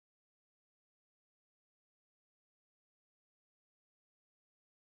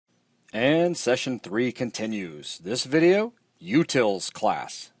And session 3 continues. This video, Utils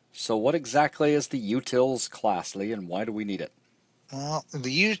class. So what exactly is the Utils class, Lee, and why do we need it? Well,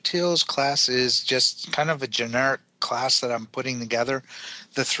 the Utils class is just kind of a generic class that I'm putting together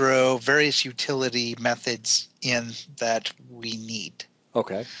to throw various utility methods in that we need.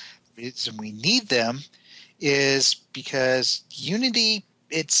 Okay. The reason we need them is because Unity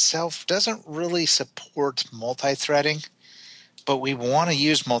itself doesn't really support multithreading, but we want to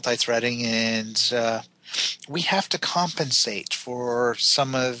use multithreading, and we have to compensate for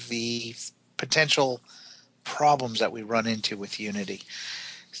some of the potential problems that we run into with Unity.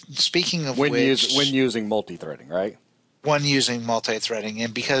 Speaking of When which, using multithreading, right? one using multi-threading,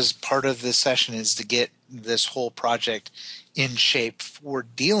 and because part of this session is to get this whole project in shape for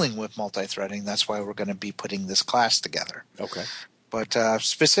dealing with multi-threading, that's why we're going to be putting this class together. Okay. But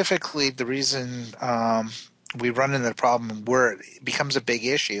specifically, the reason we run into the problem where it becomes a big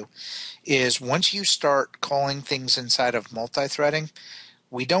issue is once you start calling things inside of multi-threading,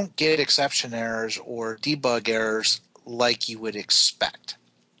 we don't get exception errors or debug errors like you would expect.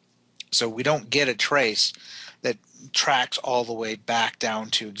 So we don't get a trace that tracks all the way back down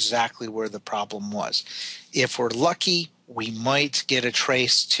to exactly where the problem was. If we're lucky, we might get a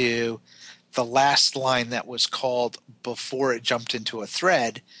trace to the last line that was called before it jumped into a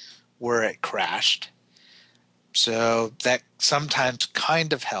thread where it crashed. So that sometimes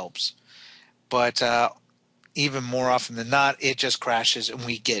kind of helps. But even more often than not, it just crashes and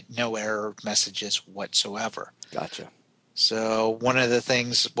we get no error messages whatsoever. Gotcha. So one of the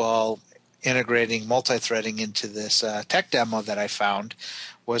things while integrating multi-threading into this tech demo that I found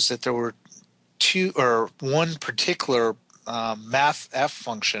was that there were one particular mathf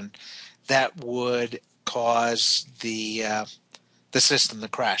function that would cause the system to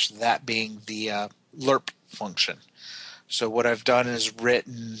crash, that being the lerp function. So what I've done is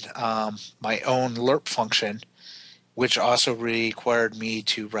written my own lerp function, which also required me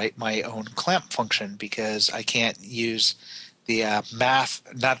to write my own clamp function because I can't use the math,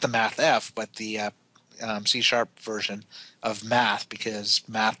 not the mathf, but the C# version of math because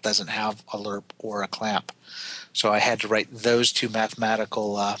math doesn't have a lerp or a clamp. So I had to write those two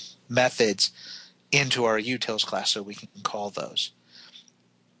mathematical methods into our utils class so we can call those.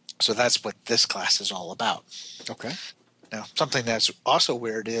 So that's what this class is all about. Okay. Now, something that's also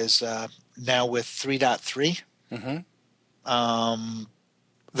weird is now with 3.3,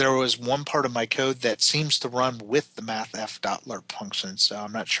 there was one part of my code that seems to run with the mathf.lerp function, so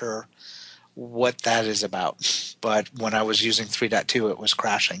I'm not sure what that is about. But when I was using 3.2, it was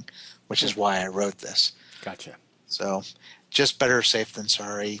crashing, which is why I wrote this. Gotcha. So just better safe than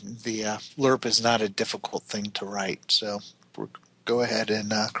sorry. The lerp is not a difficult thing to write, so we'll go ahead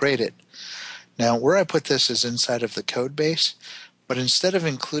and create it. Now, where I put this is inside of the code base, but instead of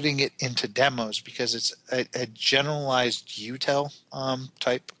including it into demos, because it's a generalized util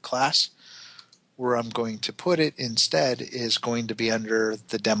type class, where I'm going to put it instead is going to be under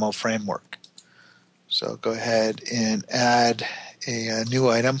the demo framework. So go ahead and add a new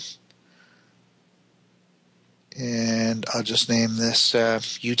item, and I'll just name this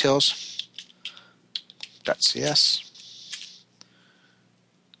utils.cs.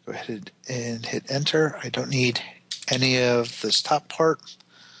 Go ahead and hit enter. I don't need any of this top part.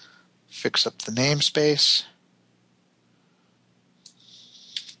 Fix up the namespace.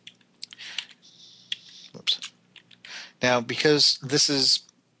 Oops. Now, because this is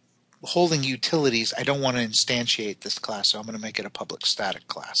holding utilities, I don't want to instantiate this class, so I'm going to make it a public static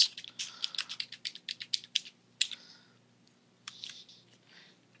class.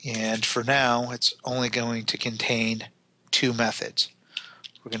 And for now, it's only going to contain two methods.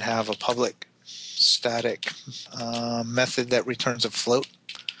 We're going to have a public static method that returns a float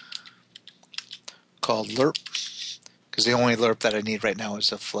called lerp, because the only lerp that I need right now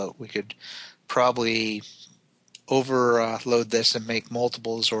is a float. We could probably overload this and make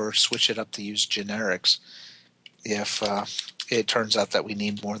multiples or switch it up to use generics if it turns out that we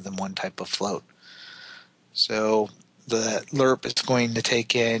need more than one type of float. So the lerp is going to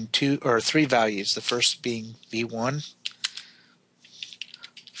take in two or three values, the first being v1,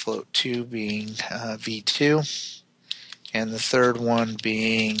 float 2 being v2, and the third one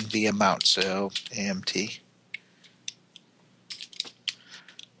being the amount, so AMT.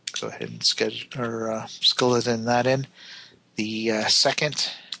 Go ahead and skeleton that in. The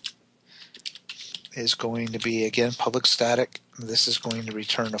second is going to be, again, public static. This is going to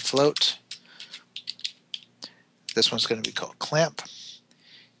return a float. This one's going to be called clamp.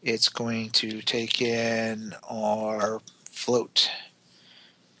 It's going to take in our float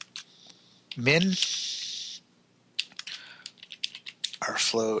min, our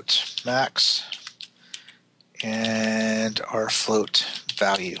float max and our float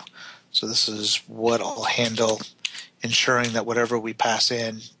value. So this is what I'll handle, ensuring that whatever we pass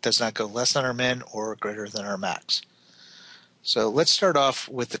in does not go less than our min or greater than our max. So let's start off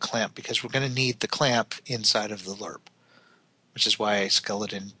with the clamp, because we're going to need the clamp inside of the lerp, which is why I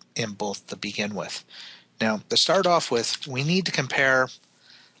skeleton in both to begin with. Now, to start off with, we need to compare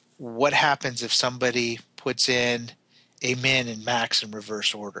what happens if somebody puts in a min and max in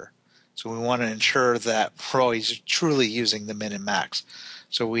reverse order. So we want to ensure that we're always truly using the min and max.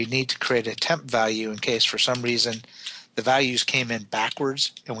 So we need to create a temp value in case for some reason the values came in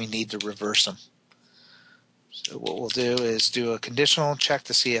backwards and we need to reverse them. So what we'll do is do a conditional check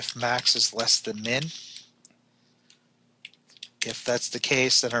to see if max is less than min. If that's the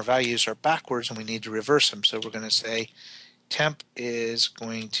case, then our values are backwards and we need to reverse them. So we're going to say temp is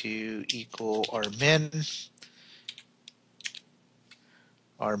going to equal our min.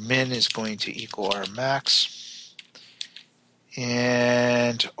 Our min is going to equal our max.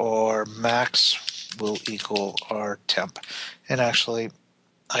 And our max will equal our temp. And actually,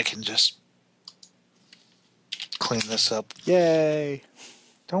 I can just clean this up. Yay!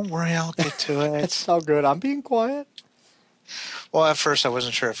 Don't worry, I'll get to it. It's so good. I'm being quiet. Well, at first I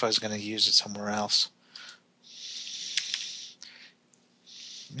wasn't sure if I was going to use it somewhere else.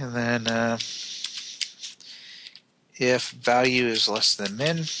 And then if value is less than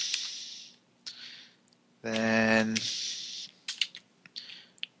min, then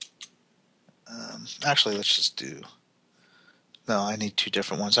actually let's just do, no, I need two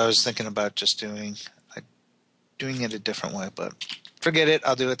different ones. I was thinking about just doing it a different way, but forget it.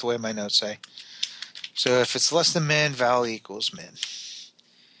 I'll do it the way my notes say. So if it's less than min, val equals min.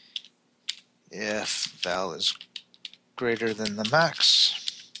 If val is greater than the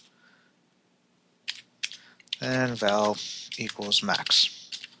max, then val equals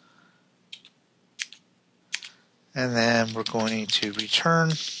max. And then we're going to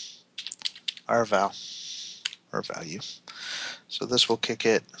return our val, or value. So this will kick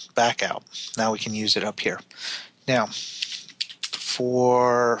it back out. Now we can use it up here. Now,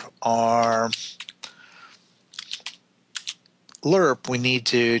 for our lerp, we need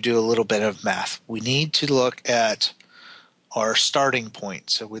to do a little bit of math. We need to look at our starting point.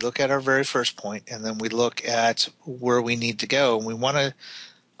 So we look at our very first point, and then we look at where we need to go. And we want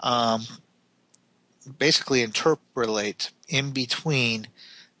to basically interpolate in between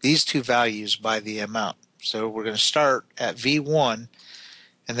these two values by the amount. So we're going to start at V1,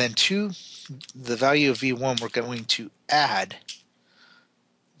 and then to the value of V1, we're going to add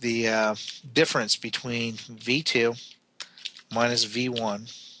the difference between V2 minus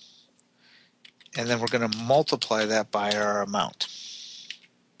V1, and then we're going to multiply that by our amount.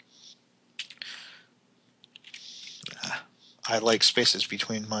 I like spaces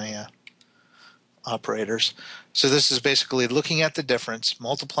between my operators. So this is basically looking at the difference,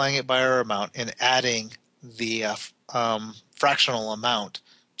 multiplying it by our amount, and adding the fractional amount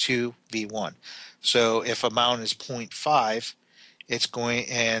to V1. So if amount is 0.5, it's going,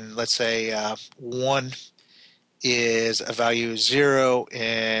 and let's say 1 is a value of 0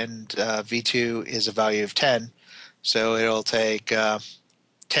 and V2 is a value of 10. So it'll take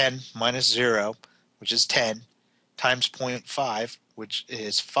 10 minus 0, which is 10, times 0.5, which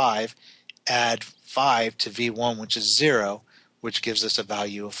is 5, add 5 to V1, which is 0, which gives us a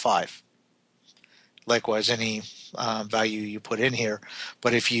value of 5. Likewise, any value you put in here.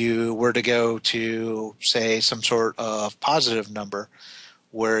 But if you were to go to, say, some sort of positive number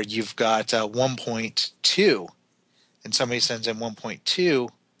where you've got 1.2, and somebody sends in 1.2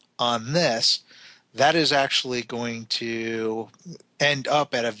 on this, that is actually going to end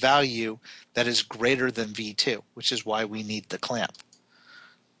up at a value that is greater than V2, which is why we need the clamp.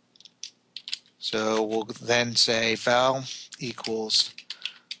 So we'll then say val equals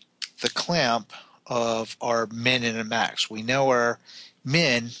the clamp of our min and a max. We know our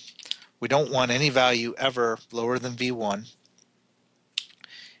min, we don't want any value ever lower than V1,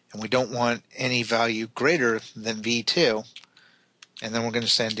 and we don't want any value greater than V2, and then we're going to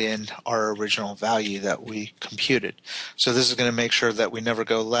send in our original value that we computed. So this is going to make sure that we never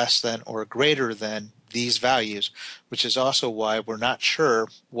go less than or greater than these values, which is also why we're not sure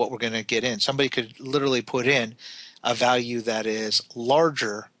what we're going to get in. Somebody could literally put in a value that is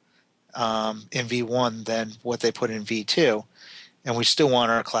larger in V1 than what they put in V2, and we still want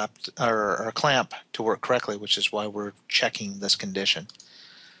our clamp to work correctly, which is why we're checking this condition.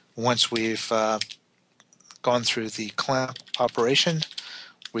 Once we've gone through the clamp operation,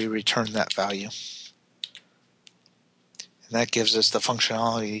 we return that value. And that gives us the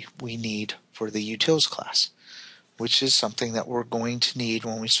functionality we need for the Utils class. which is something that we're going to need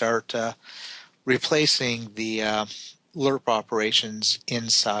when we start replacing the lerp operations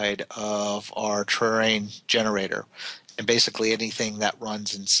inside of our terrain generator, and basically anything that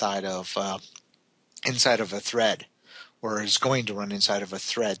runs inside of a thread, or is going to run inside of a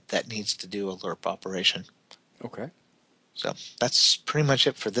thread that needs to do a lerp operation. Okay. So that's pretty much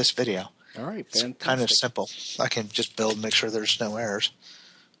it for this video. All right, It's fantastic. kind of simple. I can just build and make sure there's no errors.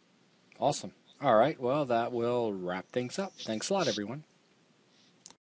 Awesome. All right, well, that will wrap things up. Thanks a lot, everyone.